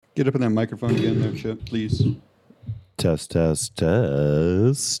Get up in that microphone again there, Chip, please. Testing.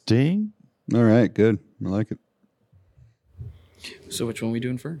 All right, good. I like it. So which one are we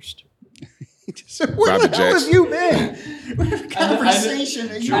doing first? So where the hell have you been? What conversation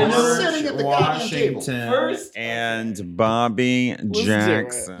are you sitting at the goddamn table? Washington First? and Bobby Let's do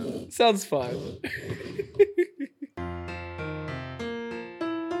Jackson. it. Sounds fun.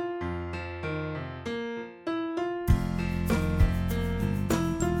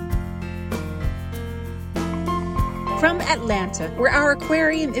 From Atlanta, where our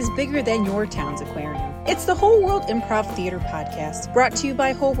aquarium is bigger than your town's aquarium. It's the Whole World Improv Theater podcast, brought to you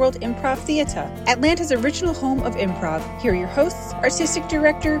by Whole World Improv Theater, Atlanta's original home of improv. Here are your hosts, artistic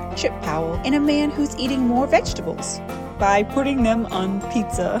director Chip Powell, and a man who's eating more vegetables by putting them on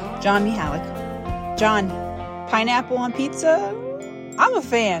pizza, John Mihalik. John, pineapple on pizza? I'm a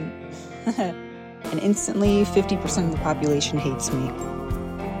fan. And instantly, 50% of the population hates me.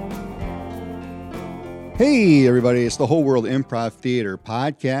 Hey, everybody. It's the Whole World Improv Theater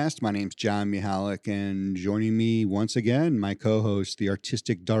podcast. My name's John Mihalik, and joining me once again, my co-host, the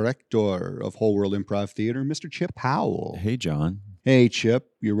artistic director of Whole World Improv Theater, Mr. Chip Powell. Hey, John. Hey,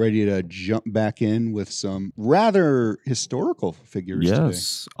 Chip. You ready to jump back in with some rather historical figures today?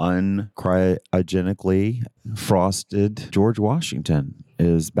 Yes, uncryogenically frosted George Washington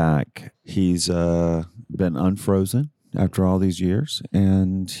is back. He's been unfrozen after all these years,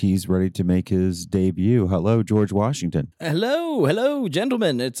 and he's ready to make his debut. Hello, George Washington. Hello,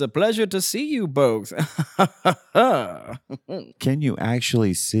 gentlemen. It's a pleasure to see you both. Can you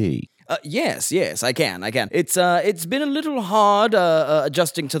actually see? Yes, I can. It's been a little hard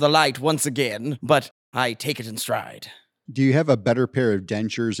adjusting to the light once again, but I take it in stride. Do you have a better pair of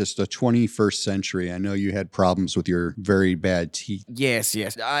dentures? It's the 21st century. I know you had problems with your very bad teeth. Yes.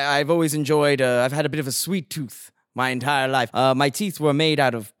 I've always enjoyed, I've had a bit of a sweet tooth my entire life. My teeth were made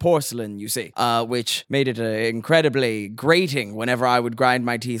out of porcelain, you see, which made it incredibly grating whenever I would grind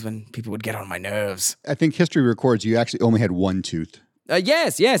my teeth when people would get on my nerves. I think history records you actually only had one tooth.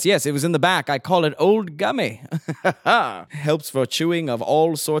 Yes. It was in the back. I call it Old Gummy. Helps for chewing of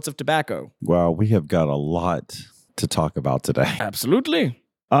all sorts of tobacco. Well, we have got a lot to talk about today. Absolutely.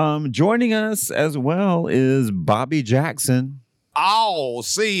 Joining us as well is Bobby Jackson. Oh,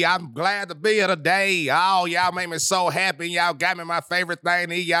 see, I'm glad to be here today. Oh, y'all made me so happy. Y'all got me my favorite thing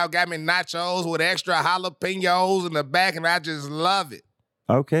to eat. Y'all got me nachos with extra jalapenos in the back, and I just love it.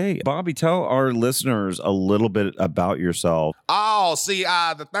 Okay, Bobby, tell our listeners a little bit about yourself. Oh, see,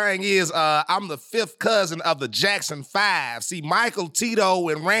 the thing is, I'm the fifth cousin of the Jackson 5. See, Michael, Tito,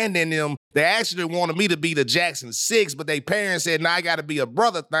 and Randy and them, they actually wanted me to be the Jackson 6, but their parents said, I got to be a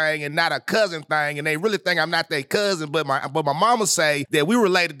brother thing and not a cousin thing, and they really think I'm not their cousin, but my mama say that we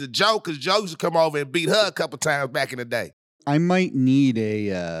related to Joe, because Joe used to come over and beat her a couple times back in the day. I might need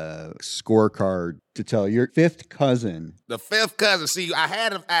a scorecard to tell your fifth cousin. The fifth cousin. See, I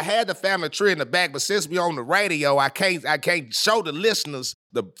had the family tree in the back, but since we on the radio, I can't show the listeners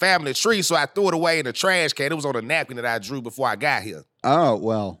the family tree, so I threw it away in the trash can. It was on a napkin that I drew before I got here. Oh,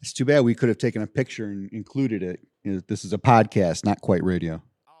 well, it's too bad we could have taken a picture and included it. This is a podcast, not quite radio.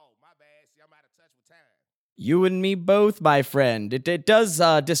 You and me both, my friend. It does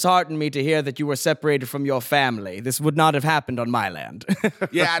dishearten me to hear that you were separated from your family. This would not have happened on my land.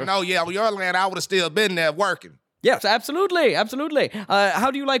 Yeah, I know. Yeah, on your land, I would have still been there working. Yes, absolutely. How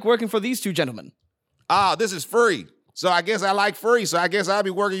do you like working for these two gentlemen? This is free. So I guess I like free. So I guess I'll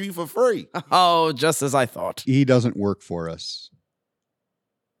be working you for free. Oh, just as I thought. He doesn't work for us.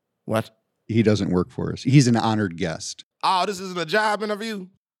 What? He doesn't work for us. He's an honored guest. Oh, this isn't a job interview?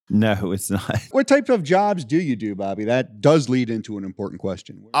 No, it's not. What type of jobs do you do, Bobby? That does lead into an important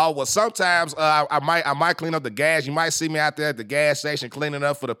question. Oh, well, sometimes I might clean up the gas. You might see me out there at the gas station cleaning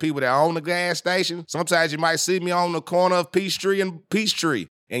up for the people that own the gas station. Sometimes you might see me on the corner of Peachtree and Peachtree.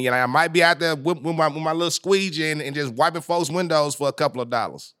 And I might be out there with my little squeegee and just wiping folks' windows for a couple of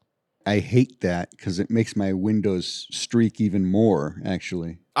dollars. I hate that because it makes my windows streak even more,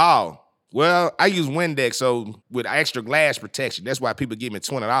 actually. Oh, well, I use Windex, so with extra glass protection. That's why people give me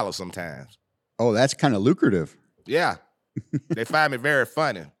 $20 sometimes. Oh, that's kind of lucrative. Yeah. They find me very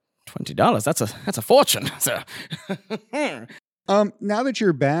funny. $20, that's a fortune. Now that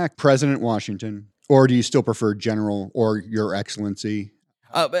you're back, President Washington, or do you still prefer General or Your Excellency?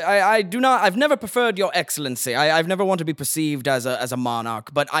 I do not. I've never preferred Your Excellency. I've never wanted to be perceived as a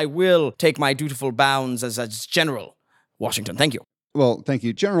monarch, but I will take my dutiful bounds as General Washington. Thank you. Well, thank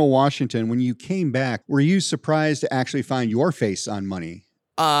you. General Washington, when you came back, were you surprised to actually find your face on money?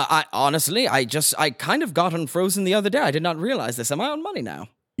 I kind of got unfrozen the other day. I did not realize this. Am I on money now?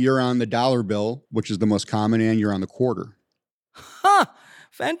 You're on the dollar bill, which is the most common, and you're on the quarter. Huh.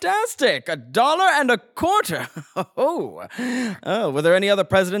 Fantastic. $1.25. Were there any other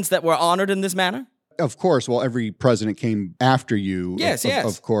presidents that were honored in this manner? Of course, well, every president came after you. Yes,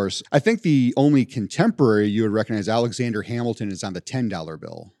 Of course. I think the only contemporary you would recognize, Alexander Hamilton, is on the $10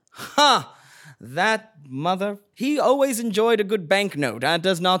 bill. Huh. That mother. He always enjoyed a good banknote. That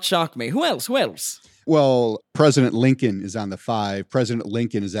does not shock me. Who else? Well, President Lincoln is on the 5. President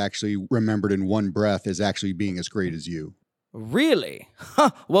Lincoln is actually remembered in one breath as actually being as great as you. Really?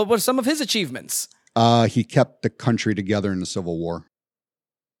 Huh. What were some of his achievements? He kept the country together in the Civil War.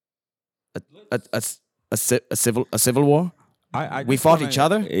 A civil war? We fought each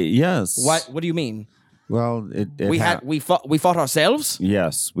other? Yes. What do you mean? Well, We fought ourselves?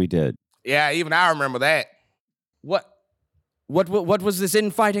 Yes, we did. Yeah, even I remember that. What was this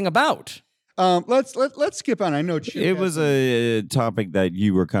infighting about? Let's skip on. I know Chip It was a topic that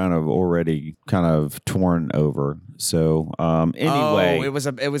you were already torn over. So anyway, it was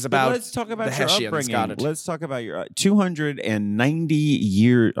about. Let's talk about the your Hessians. upbringing. Got it. Let's talk about your 290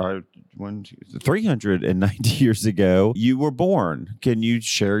 years. 390 years ago, you were born. Can you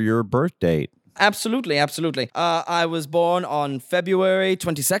share your birth date? Absolutely. I was born on February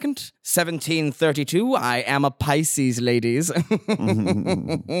 22nd, 1732. I am a Pisces, ladies.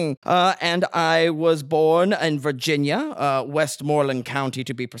 And I was born in Virginia, Westmoreland County,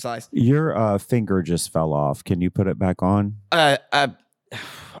 to be precise. Your finger just fell off. Can you put it back on?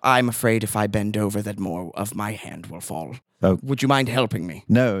 I'm afraid if I bend over that more of my hand will fall. Oh. Would you mind helping me?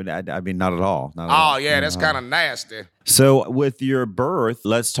 No, I mean, not at all. Not at Oh, all. yeah, that's kind of nasty. So with your birth,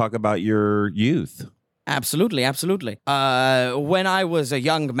 let's talk about your youth. Absolutely. When I was a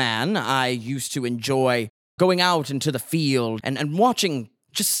young man, I used to enjoy going out into the field and watching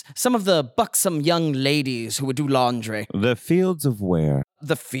just some of the buxom young ladies who would do laundry. The fields of where?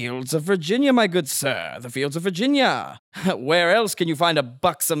 The fields of Virginia, my good sir. The fields of Virginia. Where else can you find a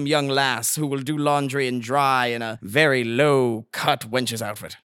buxom young lass who will do laundry and dry in a very low-cut wench's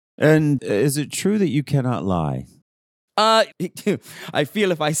outfit? And is it true that you cannot lie? I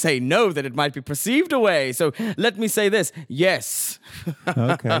feel if I say no, that it might be perceived away. So let me say this. Yes.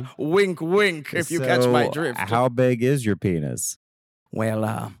 Okay. Wink, wink, if you catch my drift. How big is your penis? Well,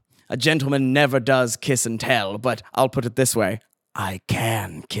 a gentleman never does kiss and tell, but I'll put it this way. I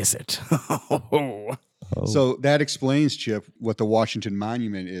can kiss it. So that explains, Chip, what the Washington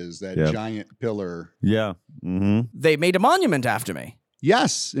Monument is, that giant pillar. Yeah. Mm-hmm. They made a monument after me.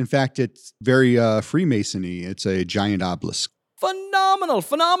 Yes. In fact, it's very Freemasony. It's a giant obelisk. Phenomenal.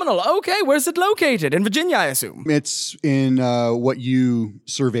 Okay, where's it located? In Virginia, I assume. It's in what you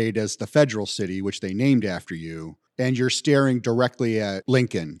surveyed as the federal city, which they named after you. And you're staring directly at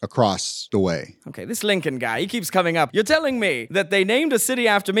Lincoln across the way. Okay, this Lincoln guy, he keeps coming up. You're telling me that they named a city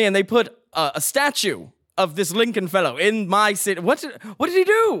after me and they put a statue of this Lincoln fellow in my city. What did he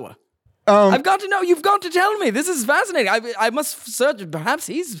do? I've got to know. You've got to tell me. This is fascinating. I must search. Perhaps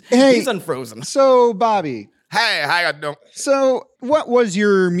he's unfrozen. So, Bobby. Hey, how you doing? So, what was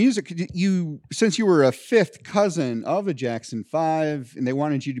your music? Since you were a 5th cousin of the Jackson 5 and they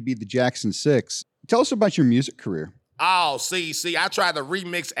wanted you to be the Jackson 6, tell us about your music career. Oh, see, I tried to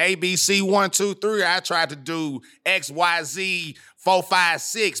remix ABC 1, 2, 3. I tried to do XYZ 4, 5,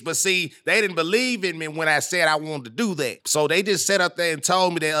 6. But see, they didn't believe in me when I said I wanted to do that. So they just sat up there and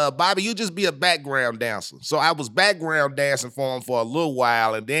told me that, Bobby, you just be a background dancer. So I was background dancing for them for a little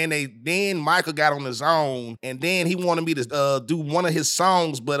while. And then Michael got on his own. And then he wanted me to do one of his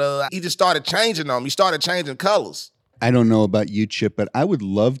songs. But he just started changing them. He started changing colors. I don't know about you, Chip, but I would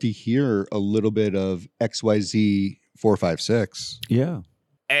love to hear a little bit of XYZ 4, 5, 6. Yeah.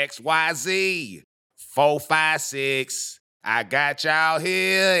 XYZ 4, 5, 6. I got y'all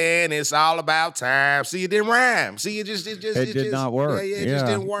here, and it's all about time. See, it didn't rhyme. See, it did not work. Yeah, it just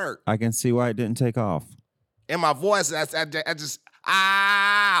didn't work. I can see why it didn't take off. In my voice, I just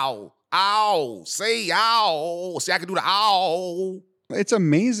ow. See, I can do the ow. It's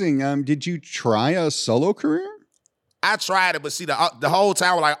amazing. Did you try a solo career? I tried it, but see, the whole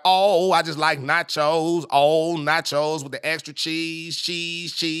time I was like, I just like nachos. Nachos with the extra cheese.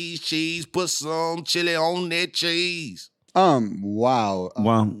 Put some chili on that cheese. Wow.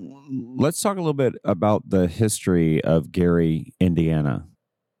 Well, let's talk a little bit about the history of Gary, Indiana.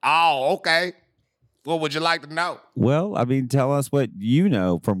 Oh, okay. What would you like to know? Well, I mean, tell us what you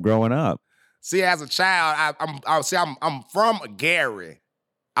know from growing up. See, as a child, I'm from Gary.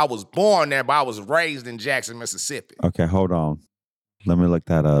 I was born there, but I was raised in Jackson, Mississippi. Okay, hold on. Let me look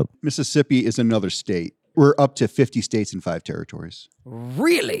that up. Mississippi is another state. We're up to 50 states and 5 territories.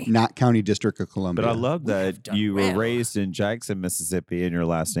 Really? Not County District of Columbia. But I love that you were raised in Jackson, Mississippi, and your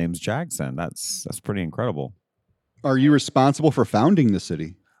last name's Jackson. That's pretty incredible. Are you responsible for founding the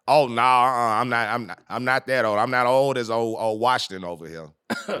city? Oh no, I'm not that old. I'm not old as old Washington over here.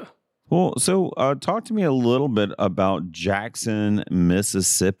 Well, so talk to me a little bit about Jackson,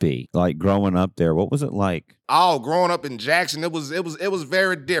 Mississippi. Like growing up there, what was it like? Oh, growing up in Jackson, it was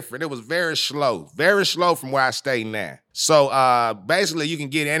very different. It was very slow from where I stay now. So basically, you can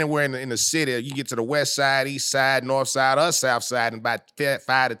get anywhere in the city. You can get to the west side, east side, north side, or south side in about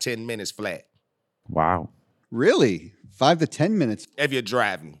 5 to 10 minutes flat. Wow. Really? 5 to 10 minutes? If you're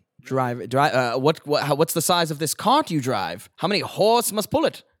driving. What's the size of this cart you drive? How many horse must pull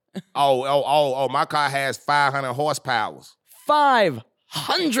it? Oh, my car has 500 horsepower.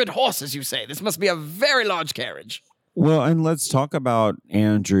 500 horses, you say? This must be a very large carriage. Well, and let's talk about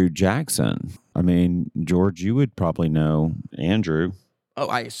Andrew Jackson. I mean, George, you would probably know Andrew. Oh,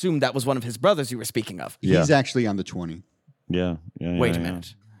 I assume that was one of his brothers you were speaking of. Yeah. He's actually on the 20. Yeah. Wait a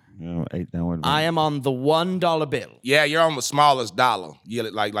minute. Yeah, 8 now. I am on the $1 bill. Yeah, you're on the smallest dollar. You're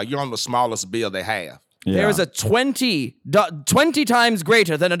like you're on the smallest bill they have. Yeah. There is a 20 times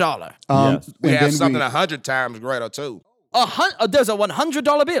greater than $1. Yes. We and have then something 100 times greater too. There's a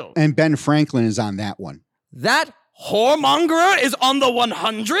 $100 bill. and Ben Franklin is on that one. That whoremongerer is on the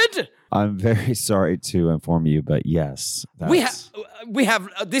 100? I'm very sorry to inform you, but yes. We have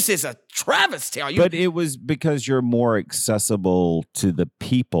this is a travesty. Are you? But it was because you're more accessible to the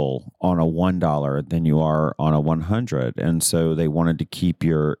people on a $1 than you are on a 100. And so they wanted to keep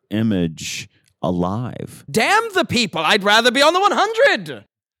your image alive. Damn the people. I'd rather be on the 100.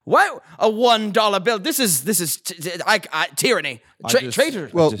 What? A $1 bill. This is tyranny. Traitor.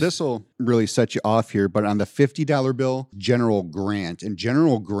 Well, this will really set you off here, but on the $50 bill, General Grant. And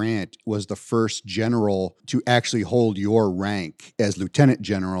General Grant was the first general to actually hold your rank as lieutenant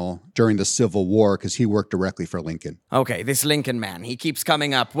general during the Civil War because he worked directly for Lincoln. Okay, this Lincoln man, he keeps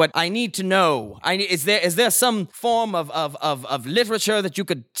coming up. What I need to know, is there some form of literature that you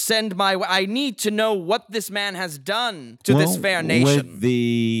could send my way? I need to know what this man has done to this fair nation. With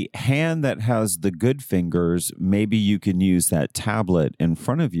the hand that has the good fingers, maybe you can use that tablet in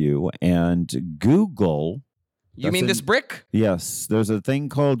front of you and Google. You mean this brick? Yes, there's a thing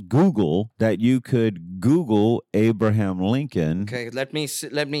called Google that you could Google Abraham Lincoln. Okay, let me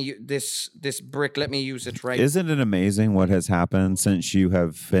this brick. Let me use it right. Isn't it amazing what has happened since you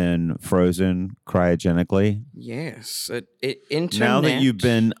have been frozen cryogenically? Yes, internet. Now that you've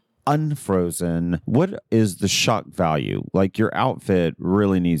been unfrozen, what is the shock value? Like your outfit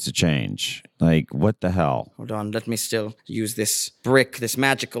really needs to change. Like what the hell? Hold on, let me still use this brick, this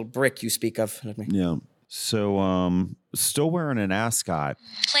magical brick you speak of. Let me. Yeah. So, still wearing an ascot.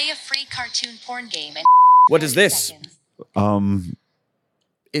 Play a free cartoon porn game and What is this?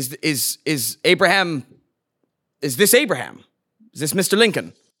 Is Abraham? Is this Abraham? Is this Mr.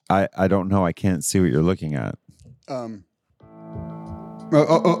 Lincoln? I don't know. I can't see what you're looking at.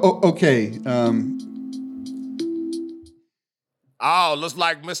 Okay. Oh, looks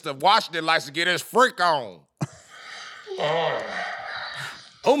like Mr. Washington likes to get his freak on.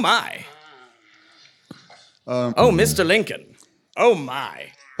 Oh my. Mr. Lincoln. Oh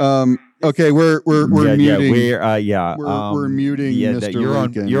my. Okay, we're muting. We're muting Mr.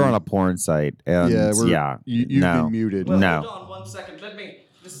 Lincoln. You're on a porn site, and you've been muted. Well, No. hold on 1 second. Let me.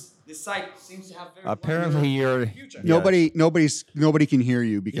 This site seems to have very. Apparently, you're Nobody can hear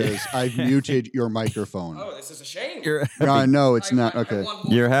you because I've muted your microphone. Oh, this is a shame. No, it's not. Okay.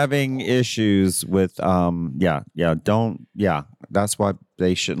 You're having issues with that's why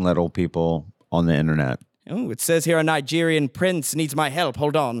they shouldn't let old people on the internet. Oh, it says here a Nigerian prince needs my help.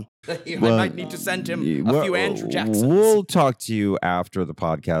 Hold on. I might need to send him a few Andrew Jacksons. We'll talk to you after the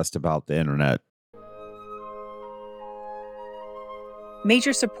podcast about the internet.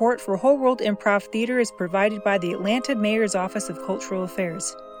 Major support for Whole World Improv Theater is provided by the Atlanta Mayor's Office of Cultural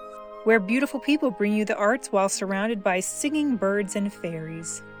Affairs, where beautiful people bring you the arts while surrounded by singing birds and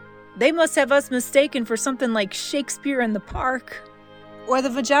fairies. They must have us mistaken for something like Shakespeare in the Park. Or the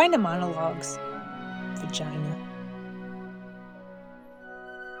Vagina Monologues. Vagina.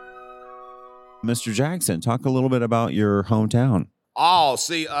 Mr. Jackson, talk a little bit about your hometown. Oh,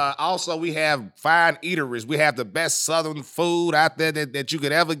 see, also we have fine eateries. We have the best Southern food out there that you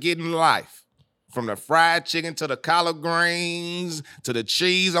could ever get in life. From the fried chicken to the collard greens to the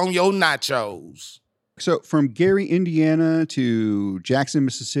cheese on your nachos. So from Gary, Indiana to Jackson,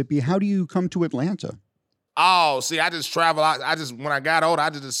 Mississippi, how do you come to Atlanta? Oh, see, I just travel out. When I got older, I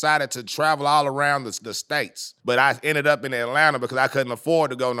just decided to travel all around the states. But I ended up in Atlanta because I couldn't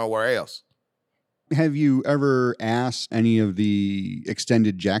afford to go nowhere else. Have you ever asked any of the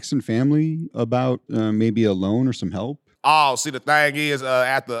extended Jackson family about maybe a loan or some help? Oh, see, the thing is,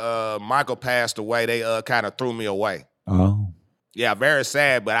 after Michael passed away, they kind of threw me away. Oh. Yeah, very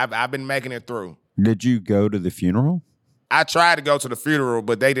sad, but I've been making it through. Did you go to the funeral? I tried to go to the funeral,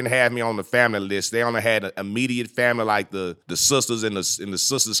 but they didn't have me on the family list. They only had an immediate family, like the sisters and the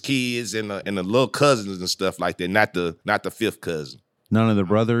sisters' kids and the little cousins and stuff like that. Not the fifth cousin. None of the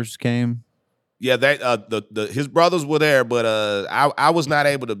brothers came? Yeah, his brothers were there, but I was not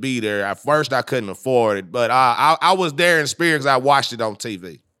able to be there. At first, I couldn't afford it, but I was there in spirit because I watched it on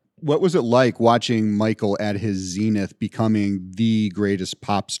TV. What was it like watching Michael at his zenith, becoming the greatest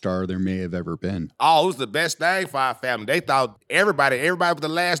pop star there may have ever been? Oh, it was the best thing for our family. They thought everybody with the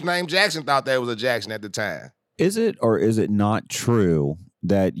last name Jackson thought there was a Jackson at the time. Is it or is it not true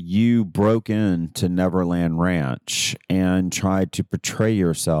that you broke into Neverland Ranch and tried to portray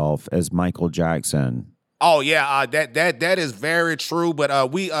yourself as Michael Jackson? Oh yeah, that is very true. But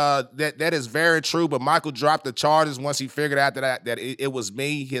that is very true. But Michael dropped the charges once he figured out that it was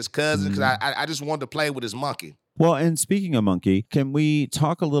me, his cousin, because I just wanted to play with his monkey. Well, and speaking of monkey, can we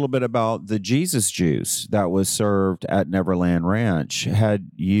talk a little bit about the Jesus juice that was served at Neverland Ranch? Had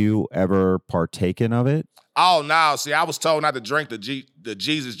you ever partaken of it? Oh no! See, I was told not to drink the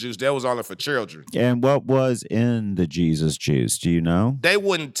Jesus juice. That was only for children. And what was in the Jesus juice? Do you know? They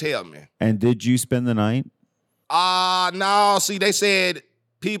wouldn't tell me. And did you spend the night? No. See, they said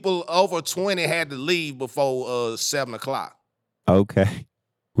people over 20 had to leave before 7 o'clock. Okay.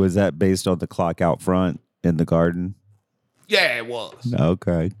 Was that based on the clock out front in the garden? Yeah, it was.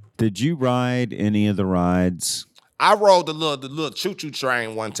 Okay. Did you ride any of the rides? I rode the little choo-choo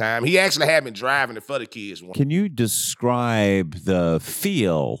train one time. He actually had me driving it for the kids. Can you describe the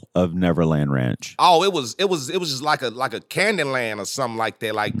feel of Neverland Ranch? Oh, it was just like a Candyland or something like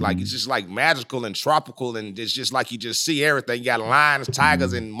that. Like it's just like magical and tropical, and it's just like you just see everything. You got lions,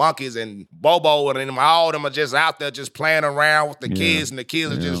 tigers, and monkeys, and Bobo, and them, all of them are just out there just playing around with the kids, and the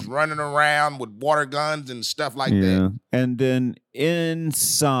kids are just running around with water guns and stuff like that. And then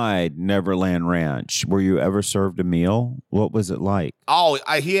inside Neverland Ranch, were you ever served a meal? What was it like? Oh,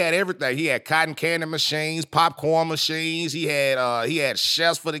 he had everything. He had cotton candy machines, popcorn machines. He had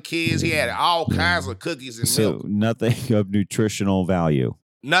chefs for the kids. He had all kinds of cookies and milk. So nothing of nutritional value.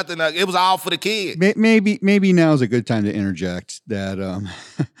 Nothing. It was all for the kids. Maybe now is a good time to interject that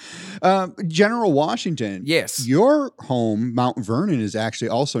General Washington. Yes. Your home, Mount Vernon, is actually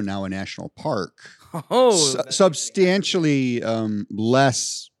also now a national park. Oh, Substantially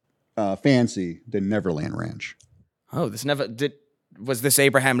less fancy than Neverland Ranch. Oh, was this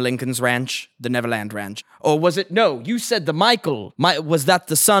Abraham Lincoln's ranch, the Neverland Ranch? Or was it, no, you said the Michael. Was that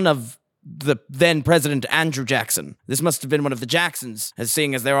the son of the then President Andrew Jackson? This must have been one of the Jacksons, as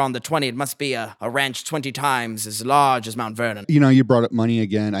seeing as they're on the 20, it must be a ranch 20 times as large as Mount Vernon. You know, you brought up money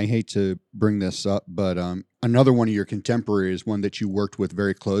again. I hate to bring this up, but another one of your contemporaries, one that you worked with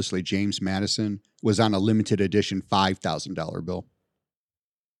very closely, James Madison, was on a limited edition $5,000 bill.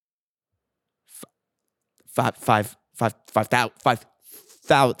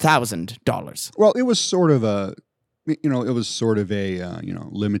 $5,000. Well, it was sort of a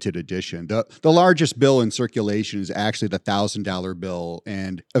limited edition. The largest bill in circulation is actually the $1,000 bill,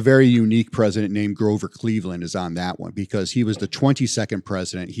 and a very unique president named Grover Cleveland is on that one because he was the 22nd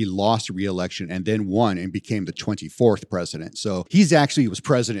president. He lost re-election and then won and became the 24th president. So he was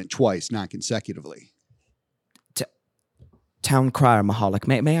president twice, not consecutively. Town crier Mahalik,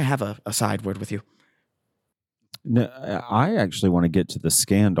 may I have a side word with you? No, I actually want to get to the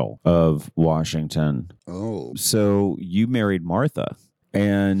scandal of Washington. Oh. So you married Martha,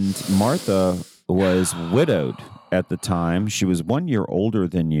 and Martha was widowed at the time. She was 1 year older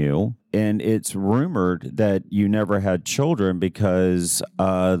than you, and it's rumored that you never had children because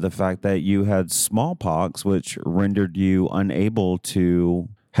the fact that you had smallpox, which rendered you unable to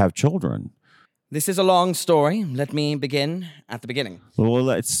have children. This is a long story. Let me begin at the beginning. Well,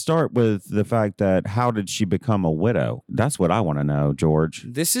 let's start with the fact that how did she become a widow? That's what I want to know, George.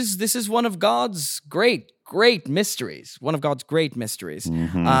 This is one of God's great mysteries. One of God's great mysteries.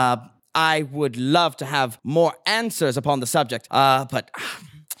 Mm-hmm. I would love to have more answers upon the subject, but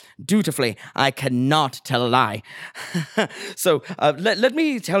dutifully, I cannot tell a lie. So let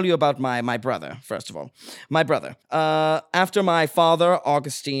me tell you about my brother, first of all. My brother. After my father,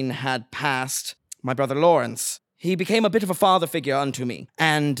 Augustine, had passed, my brother Lawrence, he became a bit of a father figure unto me.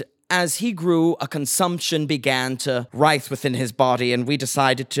 And as he grew, a consumption began to rise within his body, and we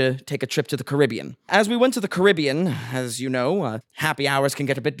decided to take a trip to the Caribbean. As we went to the Caribbean, as you know, happy hours can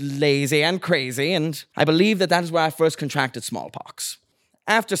get a bit lazy and crazy, and I believe that is where I first contracted smallpox.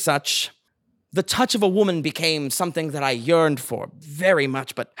 After such, the touch of a woman became something that I yearned for very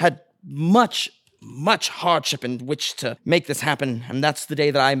much, but had much much hardship in which to make this happen, and that's the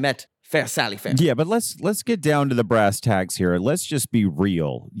day that I met Fair Sally Fair. Yeah, but let's get down to the brass tacks here. Let's just be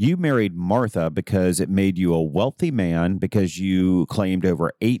real. You married Martha because it made you a wealthy man, because you claimed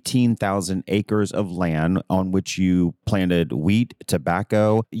over 18,000 acres of land on which you planted wheat,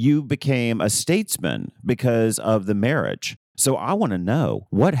 tobacco. You became a statesman because of the marriage. So I want to know,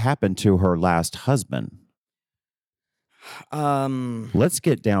 what happened to her last husband? Let's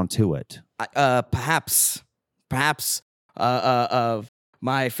get down to it. Perhaps,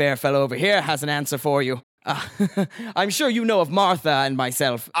 my fair fellow over here has an answer for you. I'm sure you know of Martha and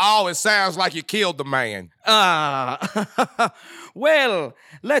myself. Oh, it sounds like you killed the man. Well,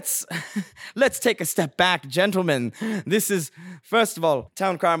 let's take a step back, gentlemen. This is, first of all,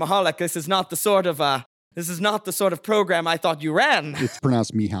 Town Crier Mahalik, this is not the sort of program I thought you ran. It's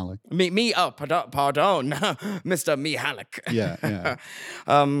pronounced Mihalik. Pardon, Mr. Mihalik. Yeah.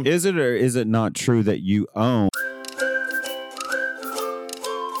 Is it or is it not true that you own?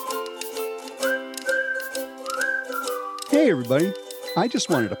 Hey, everybody. I just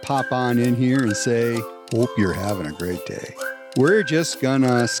wanted to pop on in here and say, hope you're having a great day. We're just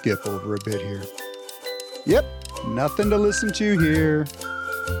gonna skip over a bit here. Yep, nothing to listen to here.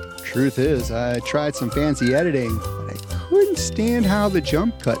 Truth is, I tried some fancy editing, but I couldn't stand how the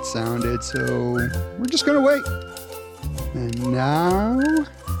jump cut sounded, so we're just gonna wait. And now,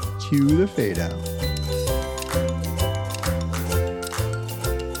 cue the fade out.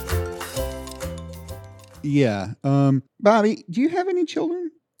 Yeah. Bobby, do you have any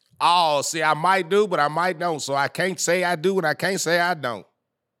children? Oh, see, I might do, but I might don't. So I can't say I do and I can't say I don't.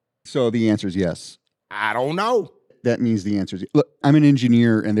 So the answer is yes. I don't know. That means the answer is, look, I'm an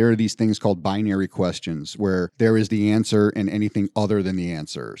engineer, and there are these things called binary questions where there is the answer and anything other than the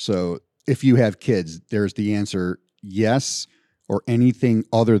answer. So if you have kids, there's the answer yes or anything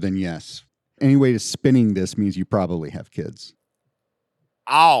other than yes. Any way to spinning this means you probably have kids.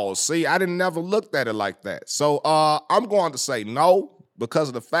 Oh, see, I didn't never looked at it like that. So I'm going to say no because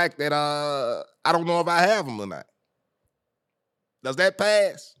of the fact that I don't know if I have them or not. Does that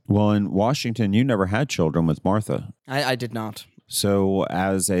pass? Well, in Washington, you never had children with Martha. I did not. So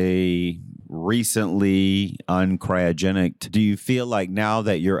as a recently uncryogenic, do you feel like now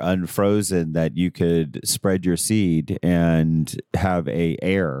that you're unfrozen that you could spread your seed and have a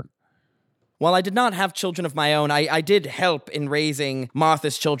heir? While I did not have children of my own, I did help in raising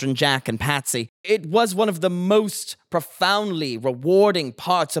Martha's children, Jack and Patsy. It was one of the most profoundly rewarding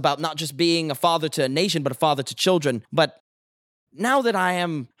parts about not just being a father to a nation, but a father to children. But now that I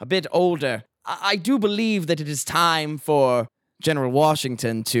am a bit older, I do believe that it is time for General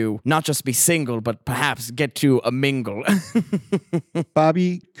Washington to not just be single, but perhaps get to a mingle.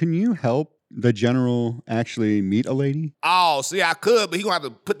 Bobby, can you help the general actually meet a lady? Oh, see, I could, but he gonna have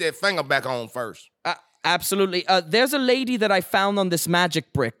to put that finger back on first. Absolutely. There's a lady that I found on this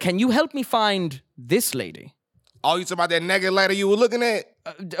magic brick. Can you help me find this lady? Oh, you talking about that naked lady you were looking at?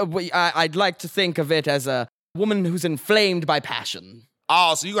 I'd like to think of it as a woman who's inflamed by passion.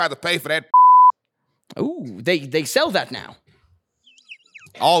 Oh, so you got to pay for that. Ooh, they sell that now.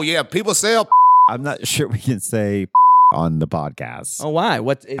 Oh, yeah, people sell. I'm not sure we can say on the podcast. Oh, why?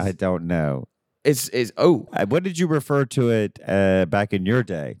 What is? I don't know. What did you refer to it back in your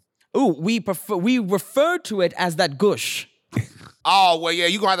day? Oh, we refer to it as that gush. Oh, well, yeah,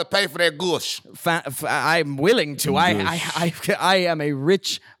 you gonna have to pay for that gush. I'm willing to. I am a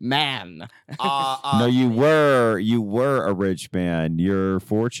rich man. No, you were a rich man. Your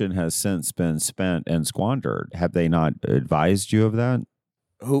fortune has since been spent and squandered. Have they not advised you of that?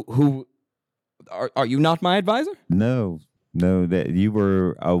 Who are you not my advisor? No, that you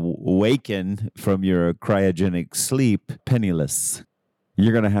were awakened from your cryogenic sleep penniless.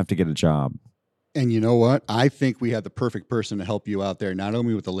 You're going to have to get a job. And you know what? I think we have the perfect person to help you out there, not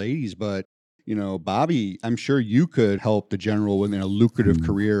only with the ladies, but, Bobby, I'm sure you could help the general within a lucrative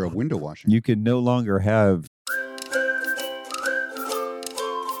career of window washing. You can no longer have...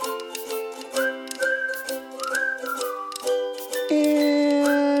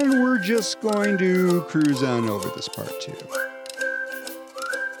 And we're just going to cruise on over this part too.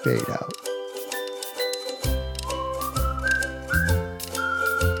 Fade out.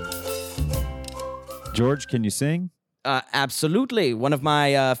 George, can you sing? Absolutely. One of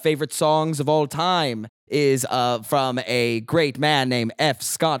my favorite songs of all time is from a great man named F.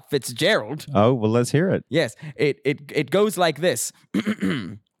 Scott Fitzgerald. Oh, well, let's hear it. Yes, it goes like this.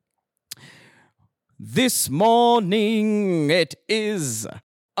 This morning it is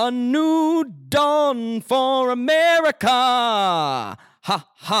a new dawn for America. Ha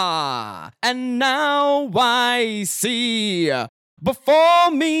ha. And now I see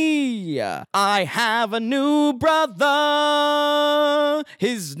Before me, I have a new brother.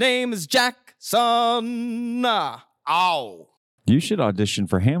 His name is Jackson. Oh. You should audition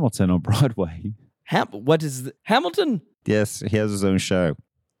for Hamilton on Broadway. What is Hamilton? Yes, he has his own show.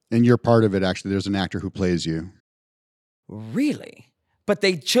 And you're part of it, actually. There's an actor who plays you. Really? But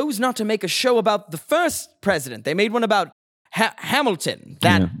they chose not to make a show about the first president. They made one about Hamilton,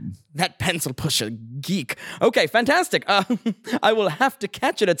 that pencil pusher geek. Okay, fantastic. I will have to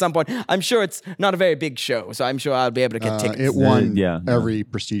catch it at some point. I'm sure it's not a very big show, so I'm sure I'll be able to get tickets. It won every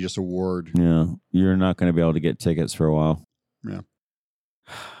prestigious award. Yeah, you're not going to be able to get tickets for a while. Yeah.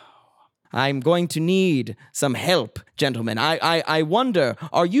 I'm going to need some help, gentlemen. I wonder,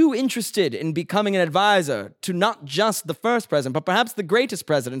 are you interested in becoming an advisor to not just the first president, but perhaps the greatest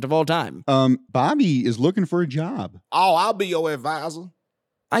president of all time? Bobby is looking for a job. Oh, I'll be your advisor.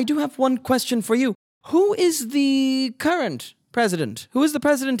 I do have one question for you. Who is the current president? Who is the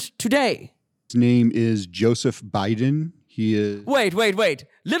president today? His name is Joseph Biden. He is... Wait.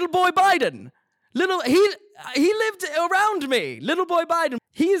 Little boy Biden. He lived around me. Little boy Biden.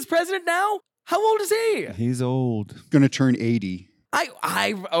 He is president now? How old is he? He's old. Going to turn 80.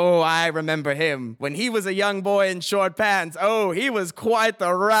 I remember him when he was a young boy in short pants. Oh, he was quite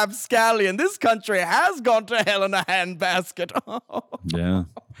the rapscallion. This country has gone to hell in a handbasket. Yeah.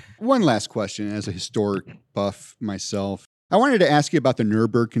 One last question, as a historic buff myself. I wanted to ask you about the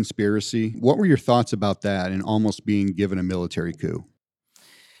Nuremberg conspiracy. What were your thoughts about that and almost being given a military coup?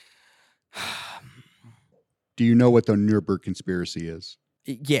 Do you know what the Nuremberg conspiracy is?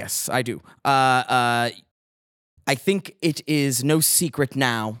 Yes, I do. I think it is no secret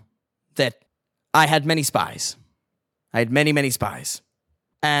now that I had many spies. I had many, many spies.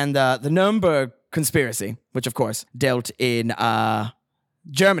 And the Nuremberg conspiracy, which of course dealt in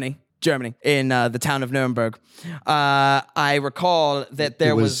Germany, in the town of Nuremberg. I recall that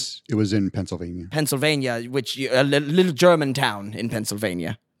there was... It was in Pennsylvania. Pennsylvania, which a little German town in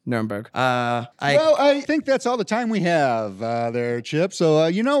Pennsylvania. Nuremberg. I think that's all the time we have there, Chip. So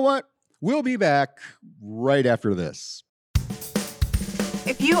you know what? We'll be back right after this.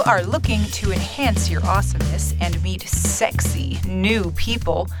 If you are looking to enhance your awesomeness and meet sexy new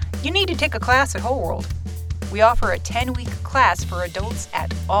people, you need to take a class at Whole World. We offer a 10-week class for adults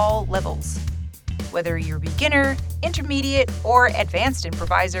at all levels. Whether you're beginner, intermediate, or advanced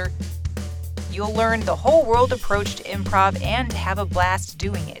improviser, you'll learn the whole world approach to improv and have a blast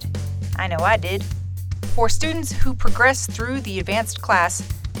doing it. I know I did. For students who progress through the advanced class,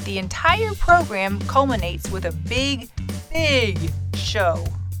 the entire program culminates with a big show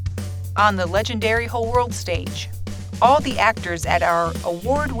on the legendary Whole World stage. All the actors at our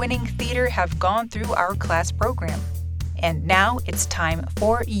award-winning theater have gone through our class program. And now it's time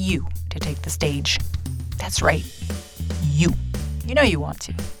for you to take the stage. That's right, you. You know you want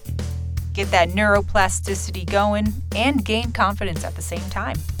to. Get that neuroplasticity going and gain confidence at the same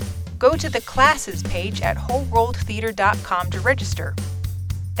time. Go to the classes page at wholeworldtheater.com to register.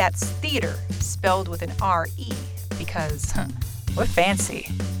 That's theater, spelled with an R-E, because we're fancy.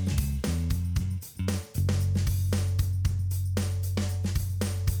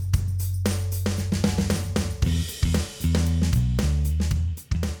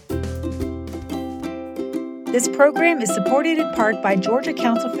 This program is supported in part by Georgia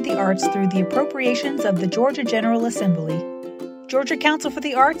Council for the Arts through the appropriations of the Georgia General Assembly. Georgia Council for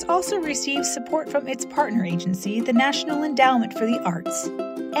the Arts also receives support from its partner agency, the National Endowment for the Arts.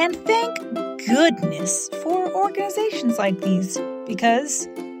 And thank goodness for organizations like these, because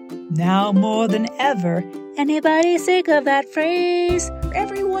now more than ever, anybody sick of that phrase?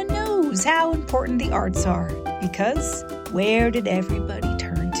 Everyone knows how important the arts are, because where did everybody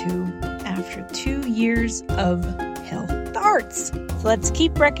turn to after 2 years of hell? The arts. So let's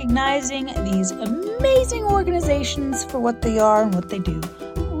keep recognizing these amazing organizations for what they are and what they do.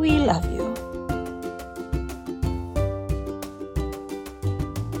 We love you.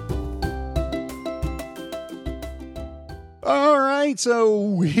 All right, so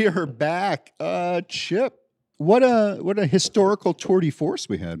we are back. Chip, what a historical tour de force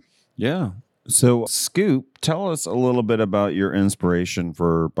we had. Yeah. So, Scoop, tell us a little bit about your inspiration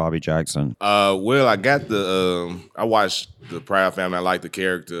for Bobby Jackson. Well, I got I watched The Proud Family. I liked the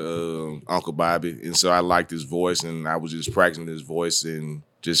character Uncle Bobby, and so I liked his voice, and I was just practicing his voice and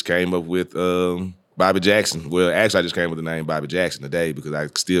just came up with Bobby Jackson. Well, actually, I just came up with the name Bobby Jackson today because I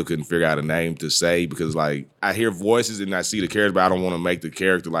still couldn't figure out a name to say because, like, I hear voices and I see the character, but I don't want to make the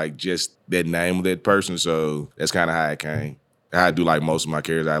character, like, just that name of that person, so that's kind of how it came. I do like most of my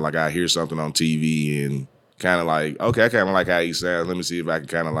characters. I hear something on TV and kind of like, okay, I kind of like how he sounds. Let me see if I can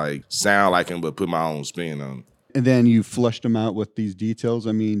kind of like sound like him, but put my own spin on it. And then you flushed them out with these details.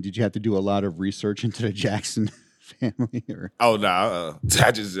 I mean, did you have to do a lot of research into the Jackson family? Or? Oh no,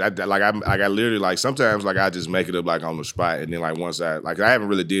 I literally like sometimes like I just make it up like on the spot, and then like once I haven't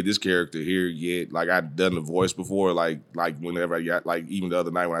really did this character here yet. Like I've done the voice before, like whenever I got like even the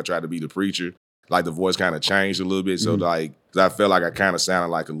other night when I tried to be the preacher, like the voice kind of changed a little bit. So like I felt like I kind of sounded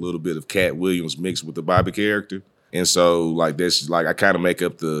like a little bit of Cat Williams mixed with the Bobby character, and so like this like I kind of make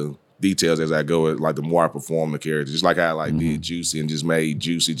up the details as I go. Like the more I perform the character, just like I like did Juicy and just made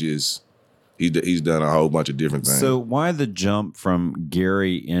Juicy just. He's done a whole bunch of different things. So why the jump from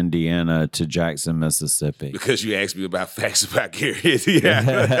Gary, Indiana to Jackson, Mississippi? Because you asked me about facts about Gary,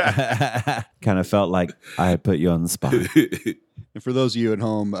 Indiana. Kind of felt like I had put you on the spot. And for those of you at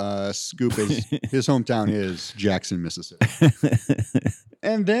home, Scoop is his hometown is Jackson, Mississippi.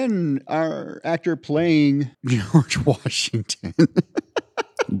 And then our actor playing George Washington.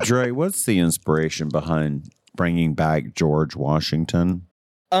 Dre, what's the inspiration behind bringing back George Washington?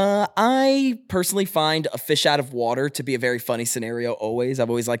 I personally find a fish out of water to be a very funny scenario always. I've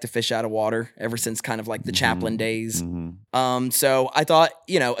always liked to fish out of water ever since kind of like the Chaplin days. So I thought,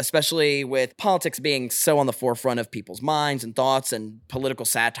 especially with politics being so on the forefront of people's minds and thoughts and political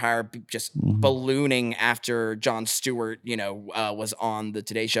satire just ballooning after Jon Stewart, was on the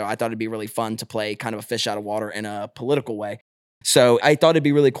Today Show, I thought it'd be really fun to play kind of a fish out of water in a political way. So I thought it'd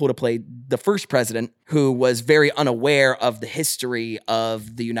be really cool to play the first president who was very unaware of the history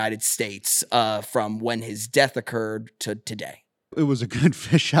of the United States from when his death occurred to today. It was a good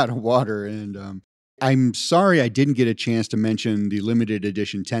fish out of water. And I'm sorry I didn't get a chance to mention the limited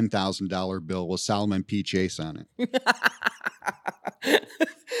edition $10,000 bill with Solomon P. Chase on it.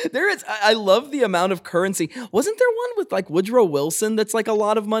 I love the amount of currency. Wasn't there one with like Woodrow Wilson that's like a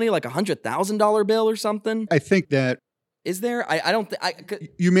lot of money, like $100,000 bill or something? I think that. Is there? I don't think.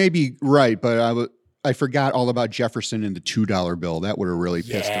 You may be right, but I forgot all about Jefferson and the $2 bill. That would have really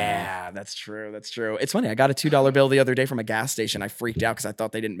pissed him off. Yeah, that's true. That's true. It's funny. I got a $2 bill the other day from a gas station. I freaked out because I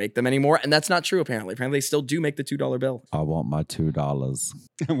thought they didn't make them anymore. And that's not true, apparently. Apparently, they still do make the $2 bill. I want my $2.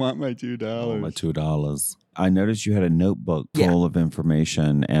 I want my $2. I want my $2. I noticed you had a notebook full of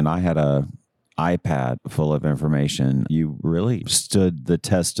information, and I had a iPad full of information. You really stood the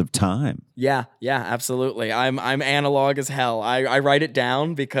test of time. Yeah, absolutely. I'm analog as hell. I write it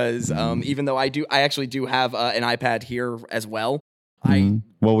down because even though I actually do have an iPad here as well.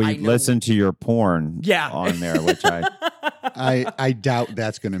 We listened to your porn on there, which I doubt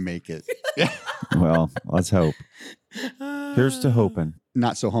that's going to make it. Well, let's hope. Here's to hoping.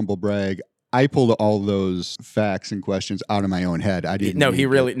 Not so humble brag. I pulled all those facts and questions out of my own head. I didn't.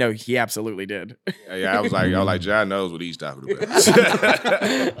 He absolutely did. Yeah, I was like, John knows what he's talking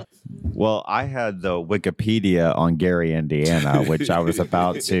about. Well, I had the Wikipedia on Gary, Indiana, which I was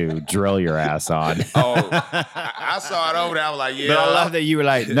about to drill your ass on. I saw it over there. I was like, yeah. But I love that you were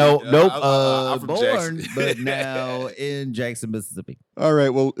like, nope, I'm from born, Jackson. but now in Jackson, Mississippi. All right.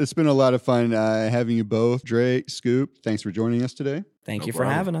 Well, it's been a lot of fun having you both. Dre, Scoop, thanks for joining us today. Thank you for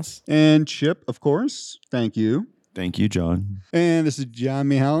having us. And Chip, of course, thank you. Thank you, John. And this is John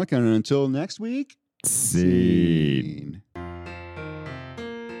Mihalik, and until next week, scene.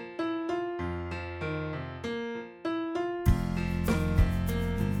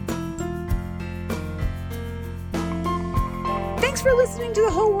 Thanks for listening to the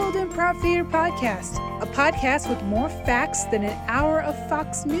Whole World Improv Theater Podcast, a podcast with more facts than an hour of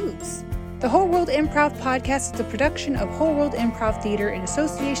Fox News. The Whole World Improv Podcast is a production of Whole World Improv Theater in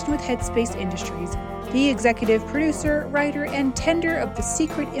association with Headspace Industries. The executive producer, writer, and tender of the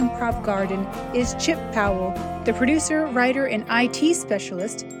Secret Improv Garden is Chip Powell. The producer, writer, and IT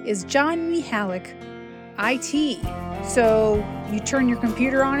specialist is John Mihalik. IT. So, you turn your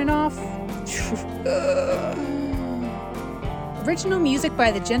computer on and off? Original music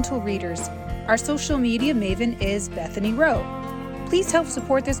by The Gentle Readers. Our social media maven is Bethany Rowe. Please help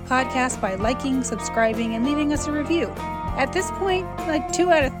support this podcast by liking, subscribing, and leaving us a review. At this point, like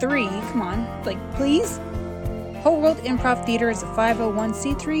 2 out of 3, come on, please? Whole World Improv Theater is a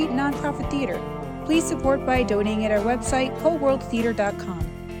 501c3 nonprofit theater. Please support by donating at our website, wholeworldtheater.com.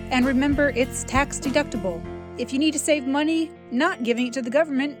 And remember, it's tax deductible. If you need to save money, not giving it to the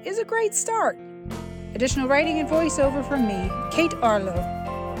government is a great start. Additional writing and voiceover from me, Kate Arlo.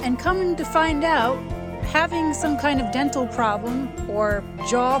 And coming to find out, having some kind of dental problem or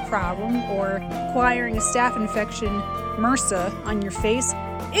jaw problem or acquiring a staph infection, MRSA, on your face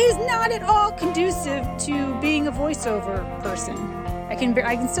is not at all conducive to being a voiceover person. I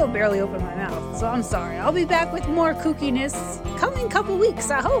can still barely open my mouth, so I'm sorry. I'll be back with more kookiness coming couple weeks,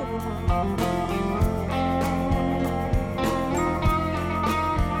 I hope.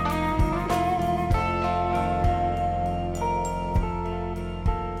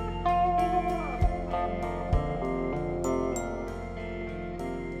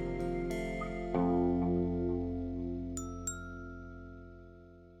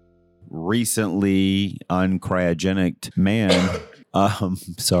 recently uncryogenic man.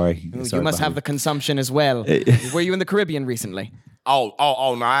 Sorry. Ooh, Sorry you must about have the consumption as well. Were you in the Caribbean recently? Oh,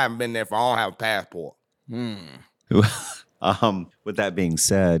 no, I haven't been there for, I don't have a passport. With that being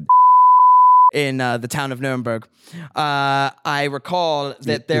said, In the town of Nuremberg, I recall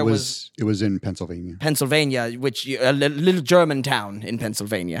that It was in Pennsylvania. Pennsylvania, which a little German town in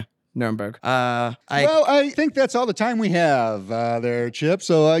Pennsylvania, Nuremberg. Well, I think that's all the time we have there, Chip.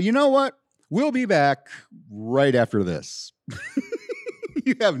 So you know what? We'll be back right after this.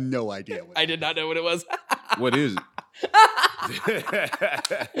 You have no idea. I did not know what it was. What is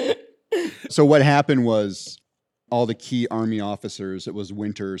it? So what happened was all the key Army officers, it was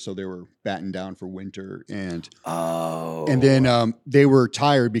winter, so they were battened down for winter. And then they were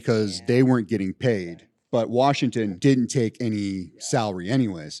tired because they weren't getting paid. But Washington didn't take any salary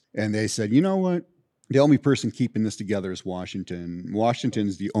anyways. And they said, you know what? The only person keeping this together is Washington.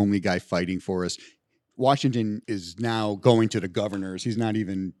 Washington's the only guy fighting for us. Washington is now going to the governors. He's not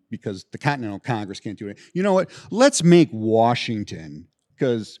even, because the Continental Congress can't do it. You know what? Let's make Washington,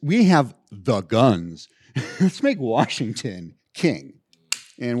 because we have the guns. Let's make Washington king.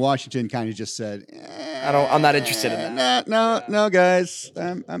 And Washington kind of just said, I'm not interested in that. No, guys,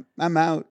 I'm out.